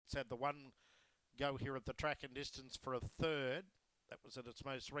It's had the one go here at the track and distance for a third. That was at its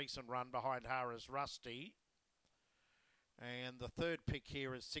most recent run behind Hara's Rusty. And the third pick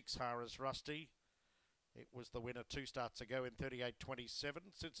here is 6 Hara's Rusty. It was the winner 2 starts ago in 38.27.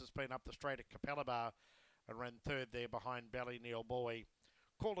 Since it's been up the straight at Capella Bar and ran third there behind Ballyneal Boy.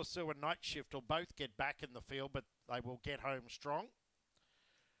 Caller Sue and Night Shift will both get back in the field, but they will get home strong.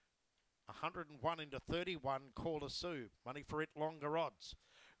 101 into 31, Caller Sue. Money for it, longer odds.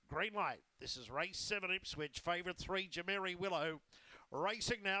 Green light. This is race 7 Ipswich. Favourite 3, Jameri Willow.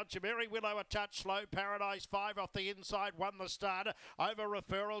 Racing now, Jameri Willow a touch slow. Paradise 5 off the inside, won the start. Over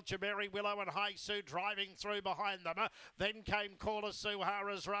Referral, Jameri Willow and High Sue driving through behind them. Then came Caller Sue,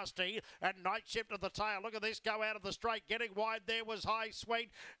 Hara's Rusty, and Night Shift at the tail. Look at this go out of the straight. Getting wide there was High Sweet.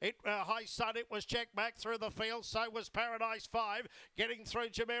 High Sun, it was checked back through the field. So was Paradise 5. Getting through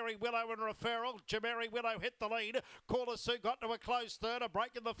Jameri Willow and Referral. Jameri Willow hit the lead. Caller Sue got to a close third. A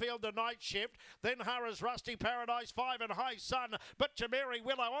break in the field to Night Shift. Then Hara's Rusty, Paradise 5 and High Sun. But Jameri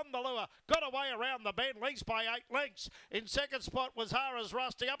Willow on the lure, got away around the bend, leads by 8 lengths. In second spot was Hara's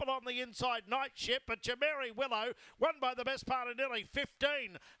Rusty, up along the inside, Night Shift, but Jameri Willow won by the best part of nearly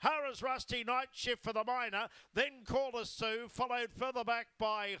 15. Hara's Rusty, Night Shift for the minor, then Caller Sue, followed further back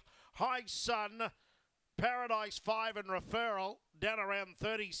by High Sun, Paradise 5 and Referral, down around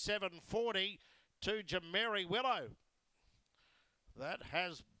 37.40 to Jameri Willow. That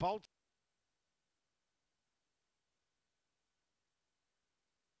has bolted.